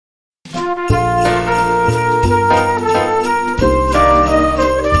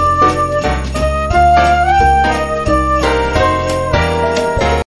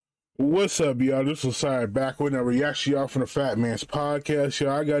What's up, y'all? This is Side back with a reaction, y'all, from the FATMANS podcast.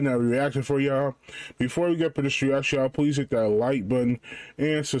 Y'all, I got another reaction for y'all. Before we get to this reaction, y'all, please hit that like button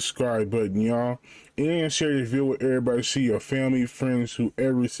and subscribe button, y'all. And share this video with everybody. See your family, friends,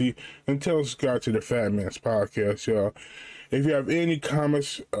 whoever you see. And tell them to subscribe to the FATMANS podcast, y'all. If you have any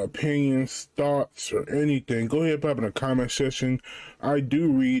comments, opinions, thoughts, or anything, go ahead and pop in the comment section. I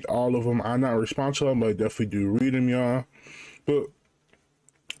do read all of them. I'm not responsible, but I definitely do read them, y'all. But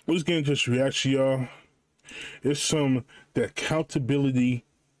let's get into this reaction, y'all. It's some The Accountability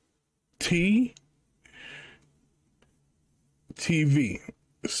TV.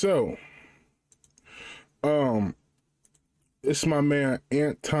 So, it's my man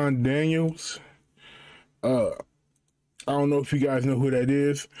Anton Daniels. I don't know if you guys know who that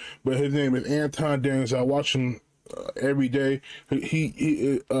is, but his name is Anton Daniels. I watch him every day.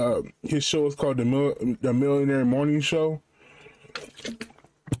 His show is called the Millionaire Morning Show.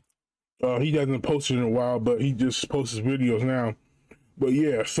 He hasn't posted in a while, but he just posts his videos now. But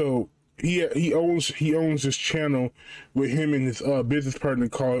yeah, so he owns this channel with him and his business partner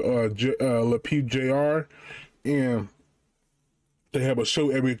called Lapeep Jr. And they have a show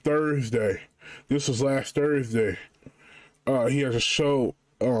every Thursday. This was last Thursday. He has a show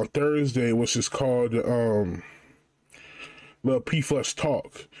on Thursday, which is called the P-Flex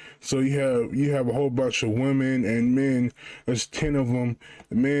Talk. So you have a whole bunch of women and men. There's 10 of them.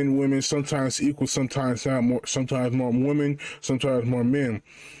 Men, women, sometimes equal, sometimes not more, sometimes more women, sometimes more men.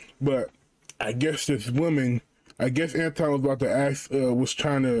 But I guess this woman, I guess Anton was about to ask, was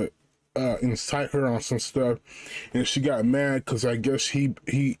trying to incite her on some stuff, and she got mad because I guess she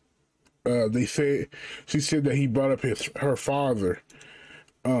said that he brought up her father.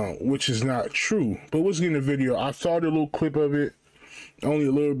 Which is not true. But let's get in the video. I saw the little clip of it, only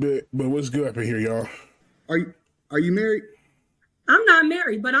a little bit, but what's good up in here, y'all? Are you married? I'm not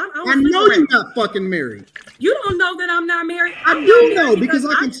married, but I know you're not fucking married. You don't know that I'm not married. I do know because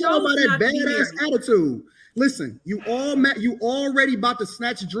I can tell by that badass attitude. Listen, you already about to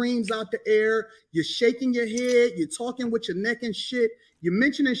snatch dreams out the air. You're shaking your head. You're talking with your neck and shit. You're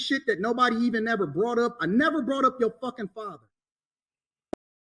mentioning shit that nobody even ever brought up. I never brought up your fucking father.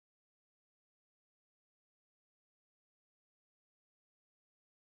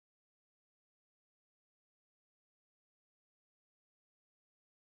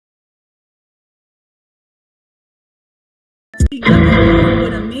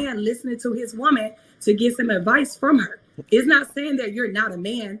 With a man listening to his woman to get some advice from her. It's not saying that you're not a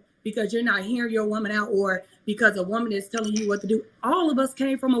man because you're not hearing your woman out or because a woman is telling you what to do. All of us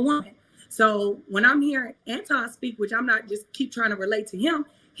came from a woman. So when I'm hearing Anton speak, which I'm not just keep trying to relate to him,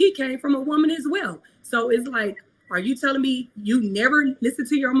 he came from a woman as well. So it's like, are you telling me you never listened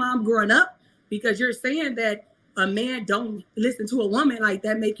to your mom growing up because you're saying that a man don't listen to a woman, like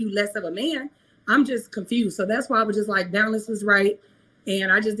that make you less of a man? I'm just confused. So that's why I was just like, Balance was right.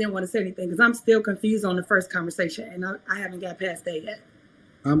 And I just didn't want to say anything because I'm still confused on the first conversation. And I haven't got past that yet.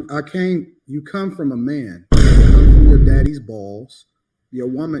 You come from a man. You come from your daddy's balls. Your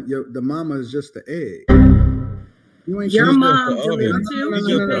woman, the mama is just the egg. Your mom delivered you.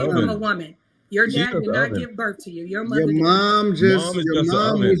 She came from a woman. Your dad did not give birth to you. Your mother. Your mom was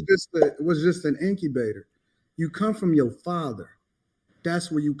just an incubator. You come from your father. That's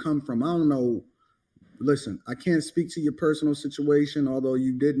where you come from. I don't know. Listen, I can't speak to your personal situation, although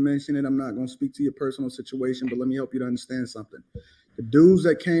you did mention it. I'm not going to speak to your personal situation, but let me help you to understand something. The dudes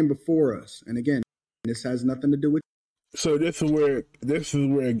that came before us, and again, this has nothing to do with. So this is where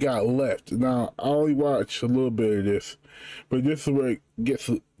it got left. Now I only watched a little bit of this, but this is where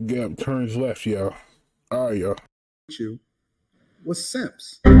it turns left, y'all. All right, y'all. You was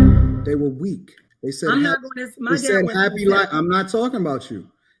simps. They were weak. They said, I'm not going to. My dad was happy life. I'm not talking about you.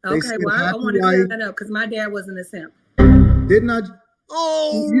 Okay, well, I want to clear that up because my dad wasn't a simp. Did not.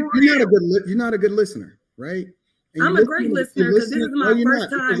 Oh, you're not a good listener, right? And I'm a great listener because this is my first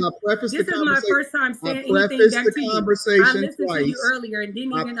time. This is my first time saying anything back to you. I listened to you earlier and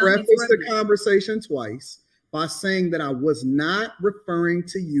didn't even know. I prefaced the conversation twice by saying that I was not referring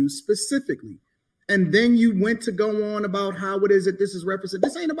to you specifically, and then you went to go on about how it is that this is referenced.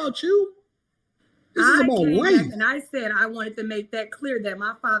 This ain't about you. This is about life. And I said I wanted to make that clear that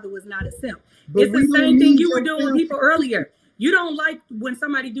my father was not a simp. But it's the same thing you were doing with people earlier. You don't like when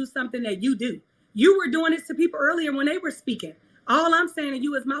somebody do something that you do. You were doing this to people earlier when they were speaking. All I'm saying to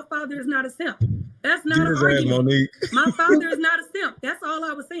you is my father is not a simp. That's not an argument. My father is not a simp. That's all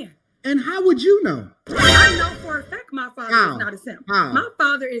I was saying. And how would you know? I know for a fact my father How? is not a simp. How? My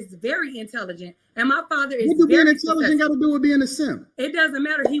father is very intelligent, and my father is What do being very intelligent got to do with being a simp? It doesn't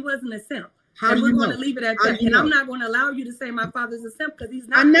matter. He wasn't a simp. How and do we're you going know? to leave it at How that. do you And know? I'm not going to allow you to say my father's a simp because he's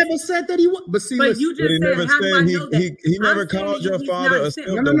not. I never said that he was. But see, But listen, you just But he said, never how do I said know that? he never I'm saying called that your he's father not a a simp.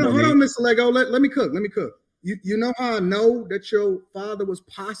 simp. no, though, hold on, Malik. Mr. Lego. Let me cook. Let me cook. You know how I know that your father was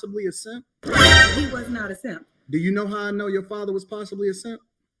possibly a simp? He was not a simp. Do you know how I know your father was possibly a simp?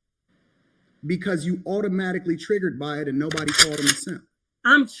 Because you automatically triggered by it and nobody called him a simp.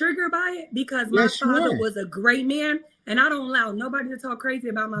 I'm triggered by it because my Yes, you father are. was a great man, and I don't allow nobody to talk crazy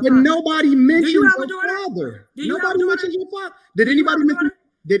about my But father. nobody mentioned you have a your daughter? father. Do you have a Nobody daughter? mentioned your father. Did Do you anybody have a mention? daughter?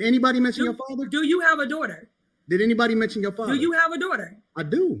 Did anybody mention your father? Do you have a daughter? Did anybody mention your father? Do you have a daughter? I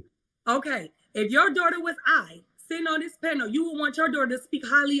do. Okay. If your daughter was sitting on this panel, you would want your daughter to speak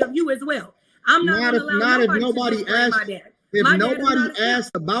highly of you as well. I'm not going to allow nobody to discredit my dad. If My dad is nobody not a simp.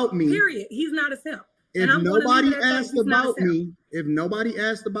 asked about me, Period. He's not a simp. if And I'm gonna nobody leave it at that. asked He's not a about simp. me, if nobody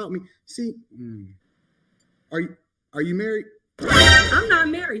asked about me, see, are you married? I'm not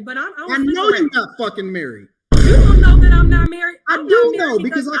married, but I'm I know you're not fucking married. You don't know that I'm not married. I I'm do not know married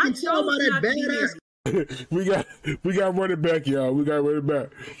because I can chose tell by that not to be badass. married. we got to run it back, y'all. We got to run it back.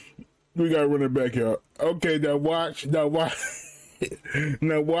 We got to run it back, y'all. Okay, now watch.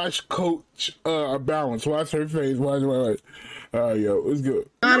 Now watch Coach Balance. Watch her face. Watch. Yo, it's good.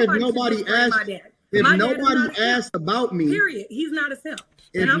 Not if Nobody nobody should discredit asked. my dad. If My dad is nobody not a simp. asked about me, Period. He's not a simp.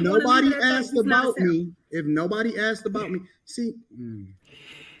 if And I'm gonna nobody leave it at that. asked He's not a about simp. me, if nobody asked about me, see,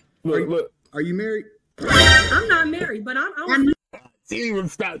 Look. are you married? I'm not married, but I'm I know. Even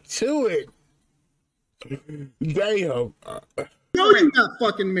stop chewing. Damn. No, you're not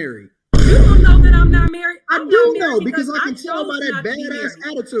fucking married. You don't know that I'm not married. I I'm do not know married because I can chose tell by that not to be badass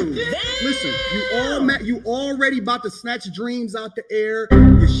married. attitude. Listen, you already about to snatch dreams out the air.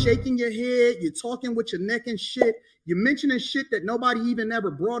 You're shaking your head. You're talking with your neck and shit. You're mentioning shit that nobody even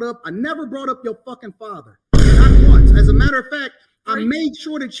ever brought up. I never brought up your fucking father. Not once. As a matter of fact, I made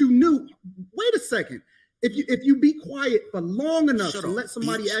sure that you knew. Wait a second. If you be quiet for long enough to let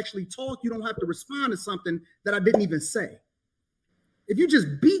somebody actually talk, you don't have to respond to something that I didn't even say. If you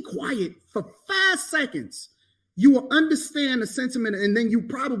just be quiet for 5 seconds, you will understand the sentiment, and then you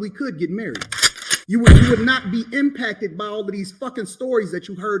probably could get married. You would not be impacted by all of these fucking stories that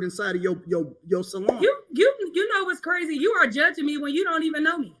you heard inside of your salon. You know what's crazy? You are judging me when you don't even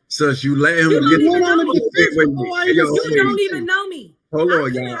know me. Sus, you let him You don't get even on know the me. defense Wait, before I wait, yo, even You said don't anything. even know me. Hold I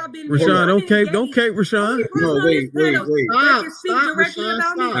on, said y'all. I've been Rashawn, married. don't I've been cape, don't engaged. cape, Rashawn. Only person No, on wait, this panel wait. that can speak Stop, directly Rashawn,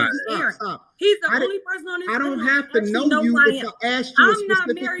 about me is Aaron. stop. He's the only person on this I don't panel have that to actually know knows you who I if am. I asked you a I'm not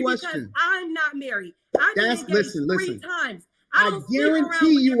specific married question. because I'm not married. I've been engaged Listen. 3 times. I don't sleep around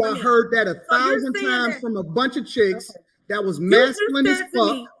guarantee with you I different men. heard that So you're 1,000 saying times that- from a bunch of chicks that was You masculine just as said to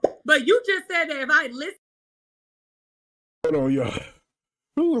fuck. me, but you just said that if I listen. Hold on, y'all.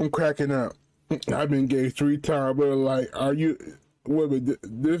 Ooh, I'm cracking up. I've been engaged 3 times, but like, are you? Women,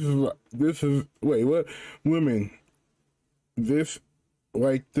 this is. Wait, what? Women, this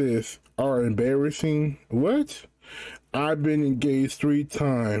are embarrassing. What? I've been engaged 3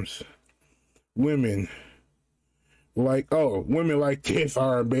 times. Women like this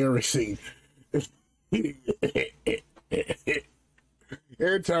are embarrassing.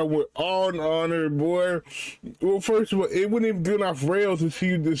 Every time we're on honor, boy. Well, first of all, it wouldn't even been off rails if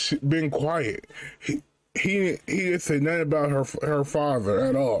she just been quiet. He didn't say nothing about her father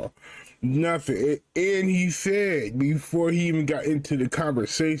at all. Nothing. And he said before he even got into the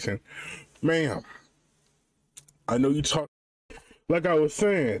conversation, ma'am, I know you talk. Like I was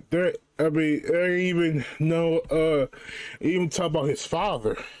saying, there ain't even even talk about his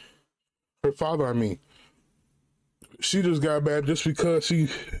father. Her father, I mean. She just got mad just because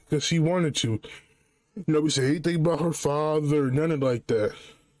she wanted to. Nobody said anything about her father, none of like that.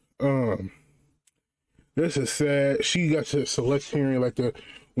 This is sad. She got to select hearing like the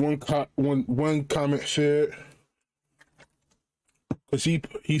one comment said. Cause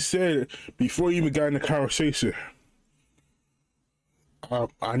he said before he even got in the conversation,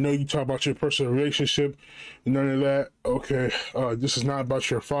 I know you talk about your personal relationship, none of that. Okay, this is not about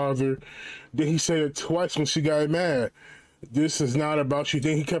your father. Then he said it twice when she got mad. This is not about you.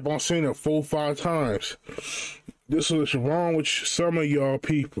 Then he kept on saying it 4 or 5 times. This is wrong with some of y'all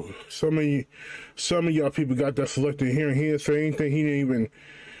people. Some of y'all people got that selective hearing. He didn't say anything. He didn't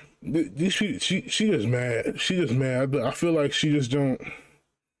even. She just mad. She just mad. I feel like she just don't.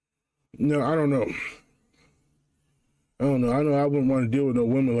 No, I don't know. I don't know. I know I wouldn't want to deal with no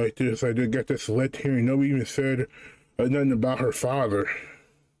women like this. Like they got that select hearing. Nobody even said nothing about her father.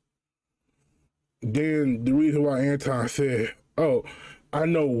 Then the reason why Anton said, "Oh, I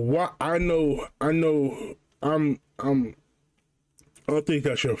know what I know. I think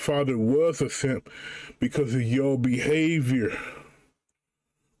that your father was a simp because of your behavior.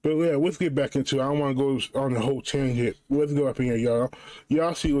 But yeah, let's get back into it. I don't want to go on the whole tangent. Let's go up in here, y'all.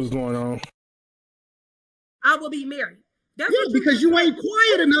 Y'all see what's going on. I will be married. That's Yeah, because you ain't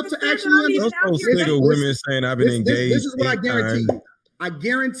quiet enough to actually Those single women saying I've been engaged. This is what I guarantee you. I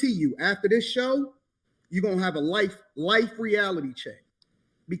guarantee you, after this show, you're gonna have a life reality check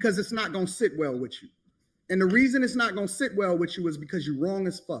because it's not gonna sit well with you. And the reason it's not gonna sit well with you is because you're wrong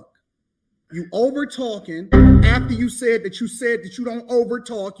as fuck. You over talking after you said that you don't over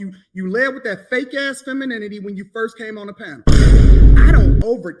talk. You led with that fake ass femininity when you first came on the panel. I don't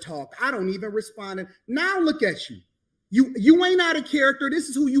over talk. I don't even respond. Now look at you. You ain't out of character. This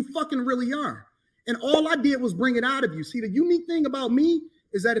is who you fucking really are. And all I did was bring it out of you. See, the unique thing about me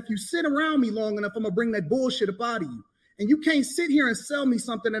is that if you sit around me long enough, I'm gonna bring that bullshit up out of you. And you can't sit here and sell me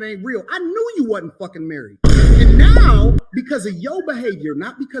something that ain't real. I knew you wasn't fucking married. And now, because of your behavior,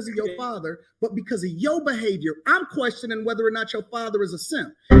 not because of your father, but because of your behavior, I'm questioning whether or not your father is a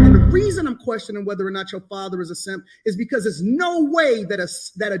simp. And the reason I'm questioning whether or not your father is a simp is because there's no way that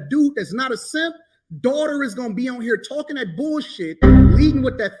a dude that's not a simp, daughter is gonna be on here talking that bullshit, leading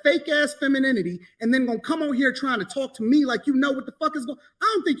with that fake ass femininity, and then gonna come on here trying to talk to me like you know what the fuck is going. I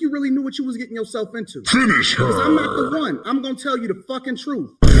don't think you really knew what you was getting yourself into. Finish her. Because I'm not the one. I'm gonna tell you the fucking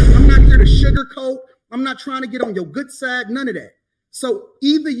truth. I'm not here to sugarcoat. I'm not trying to get on your good side. None of that. So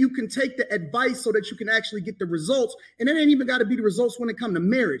either you can take the advice so that you can actually get the results, and it ain't even got to be the results when it comes to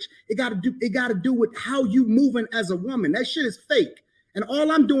marriage. It got to do with how you moving as a woman. That shit is fake. And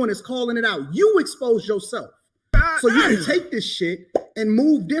all I'm doing is calling it out. You expose yourself. So you can take this shit and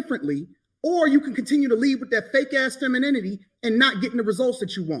move differently, or you can continue to lead with that fake ass femininity and not getting the results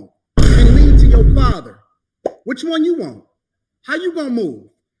that you want and lead to your father. Which one you want? How you gonna move?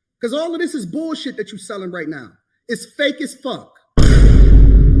 Because all of this is bullshit that you're selling right now. It's fake as fuck.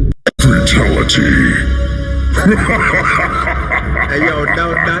 Fatality. Hey, yo,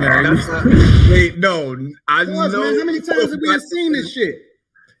 wait, no, I know. Man, how many times have we seen this shit?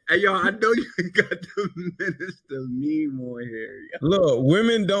 Hey, yo, I know you got to minister me more here. Yo. Look,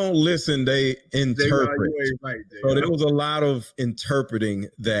 women don't listen; they interpret. Right, so there was a lot of interpreting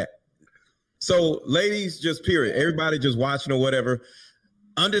that. So, ladies, just period. Everybody just watching or whatever,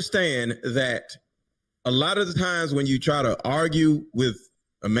 understand that a lot of the times when you try to argue with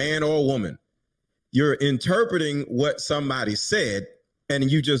a man or a woman, you're interpreting what somebody said,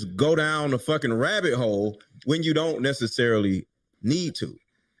 and you just go down a fucking rabbit hole when you don't necessarily need to.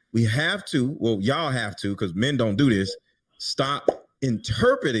 We have to, well, y'all have to, because men don't do this, stop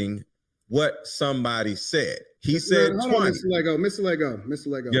interpreting what somebody said. He said hold on, Mr.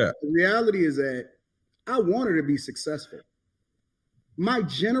 Lego. Yeah. The reality is that I want her to be successful. My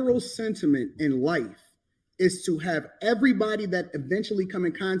general sentiment in life is to have everybody that eventually come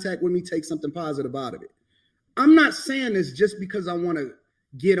in contact with me take something positive out of it. I'm not saying this just because I want to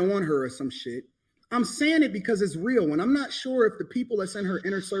get on her or some shit. I'm saying it because it's real. And I'm not sure if the people that's in her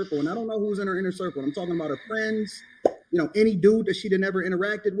inner circle, and I don't know who's in her inner circle, I'm talking about her friends, any dude that she'd never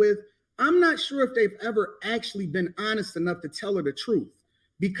interacted with. I'm not sure if they've ever actually been honest enough to tell her the truth.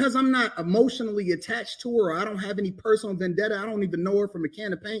 Because I'm not emotionally attached to her, or I don't have any personal vendetta. I don't even know her from a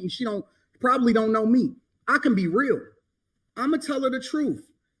can of paint, and she probably don't know me. I can be real. I'm going to tell her the truth.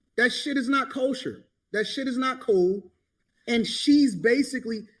 That shit is not kosher. That shit is not cool. And she's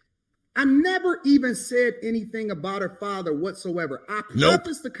basically, I never even said anything about her father whatsoever. I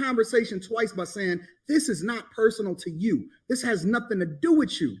prefaced the conversation twice by saying, this is not personal to you. This has nothing to do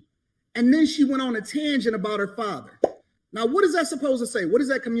with you. And then she went on a tangent about her father. Now, what is that supposed to say? What does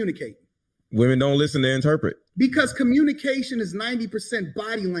that communicate? Women don't listen to interpret. Because communication is 90%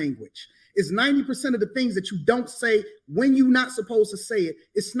 body language. It's 90% of the things that you don't say when you're not supposed to say it.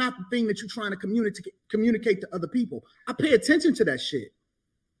 It's not the thing that you're trying to communicate to other people. I pay attention to that shit.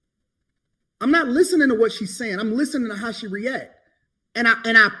 I'm not listening to what she's saying. I'm listening to how she reacts. And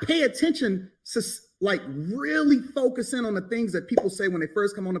I pay attention to like really focus in on the things that people say when they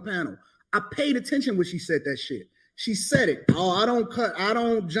first come on the panel. I paid attention when she said that shit. She said it. Oh, I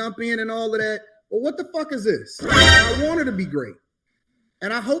don't jump in and all of that. Well, what the fuck is this? I want her to be great.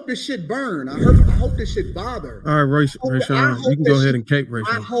 And I hope this shit burn. I hope this shit bother. All right, Rayshawn, you can go ahead and cake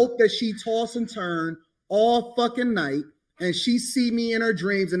Rayshawn. I hope that she toss and turn all fucking night and she see me in her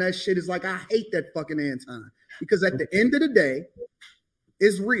dreams and that shit is like, I hate that fucking Anton. Because at the end of the day,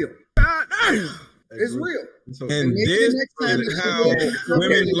 it's real. It's real. And this is how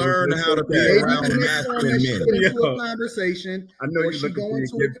women learn how to be around masculine men. Into a conversation. I know you're looking going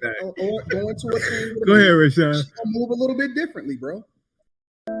to a thing. Go ahead, Rayshawn. She's gonna move a little bit differently, bro.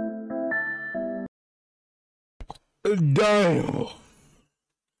 Damn.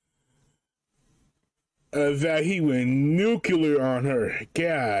 That he went nuclear on her.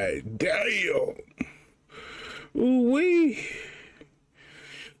 God damn. Ooh-wee.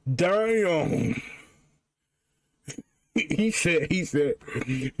 Damn. He said,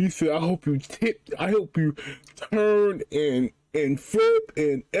 I hope you turn and flip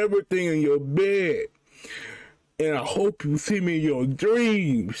and everything in your bed. And I hope you see me in your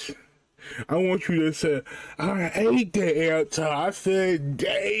dreams. I want you to say, I hate that, Anton. I said,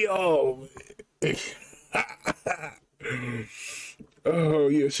 damn. Oh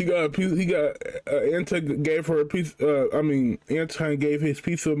yeah, she got a piece. He got Anton gave her a piece. Anton gave his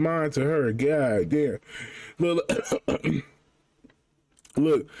peace of mind to her. God damn. Look,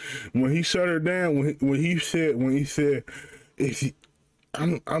 look. When he shut her down, when he said,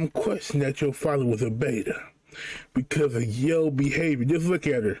 I'm questioning that your father was a beta because of your behavior. Just look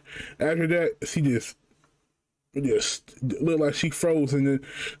at her. After that, she just looked like she froze, and then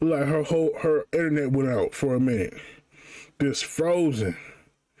looked like her internet went out for a minute. Just frozen.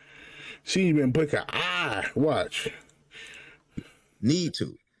 She ain't even blink an eye. Watch. Need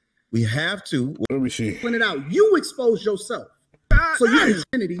to. We have to. Let me see. Point it out. You expose yourself. So you're an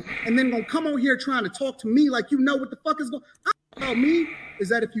identity, and then gonna come on here trying to talk to me like you know what the fuck is going on. About me is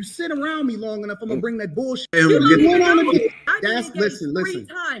that if you sit around me long enough, I'm gonna bring that bullshit. Listen.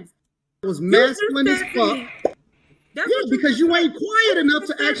 Times. It was masculine as fuck. Yeah, because you ain't quiet enough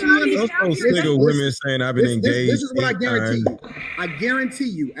to actually understand. Those nigga women saying I've been engaged. This is what I guarantee you. I guarantee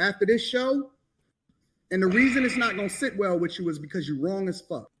you, after this show, and the reason it's not gonna sit well with you is because you're wrong as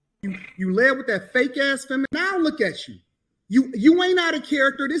fuck. You led with that fake ass feminine. Now look at you. You ain't out of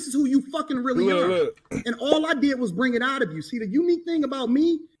character. This is who you fucking really are. Look. And all I did was bring it out of you. See, the unique thing about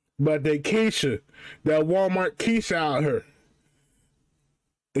me. But that Keisha, that Walmart Keisha out here.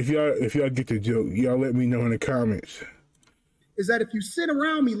 If y'all get the joke, y'all let me know in the comments. Is that if you sit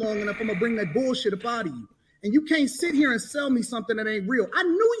around me long enough, I'm gonna bring that bullshit up out of you. And you can't sit here and sell me something that ain't real. I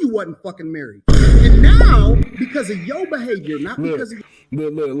knew you wasn't fucking married. And now, because of your behavior, not because of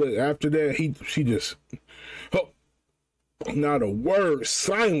look. After that, she just not a word,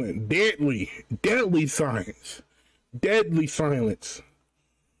 silent, deadly silence. Deadly silence.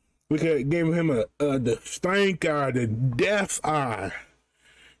 Look at gave him the stank eye, the death eye.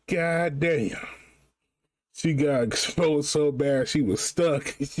 God damn. She got exposed so bad she was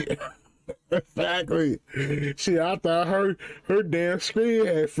stuck. Exactly. I thought her damn screen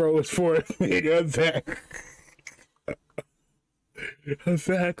had froze for a minute.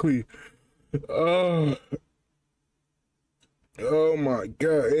 Exactly. Oh my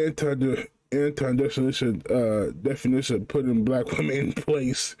God. Anton definition putting black women in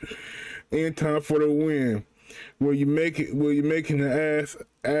place. Anton for the win. Will you making the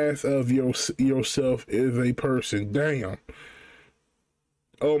ass of yourself is a person? Damn.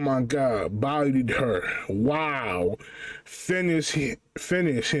 Oh my God, bodied her. Wow. Finish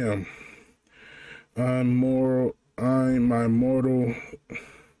him. I'm my Mortal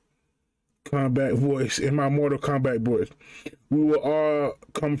Kombat voice. In my Mortal Kombat voice. We will all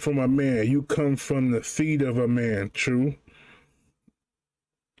come from a man. You come from the seed of a man. True.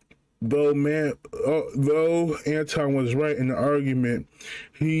 Though Anton was right in the argument,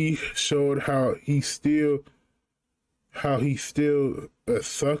 he showed how he's still a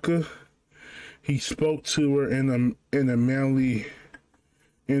sucker. He spoke to her in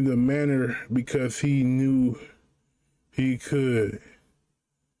the manner because he knew he could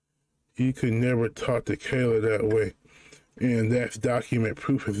never talk to Kayla that way, and that's document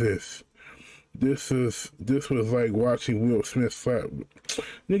proof of this. This was like watching Will Smith slap.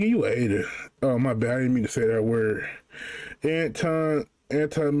 Nigga, you a hater. Oh, my bad. I didn't mean to say that word. Anton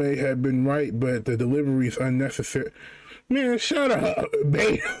may have been right, but the delivery is unnecessary. Man, shut up,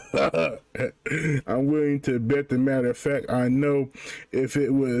 babe. I'm willing to bet the matter of fact, I know if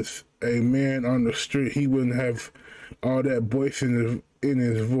it was a man on the street, he wouldn't have all that voice in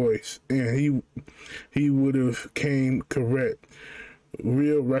his voice, and he would have came correct.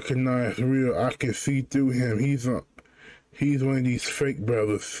 Real, recognize real. I can see through him. He's one of these fake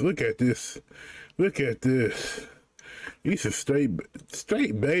brothers. Look at this. These are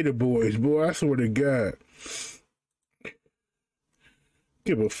straight beta boys, boy. I swear to God.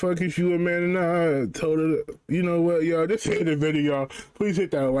 Give a fuck if you a man or not. I told her, you know what, y'all, this is the video, y'all. Please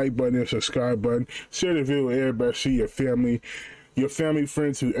hit that like button and subscribe button. Share the video with everybody. See your family,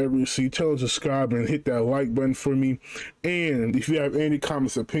 friends, whoever you see. Tell them to subscribe and hit that like button for me. And if you have any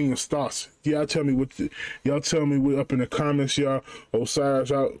comments, opinions, thoughts, y'all tell me what up in the comments, y'all.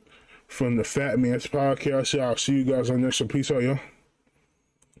 Osiris out from the FATMANS podcast. Y'all see you guys on next. So peace out, y'all.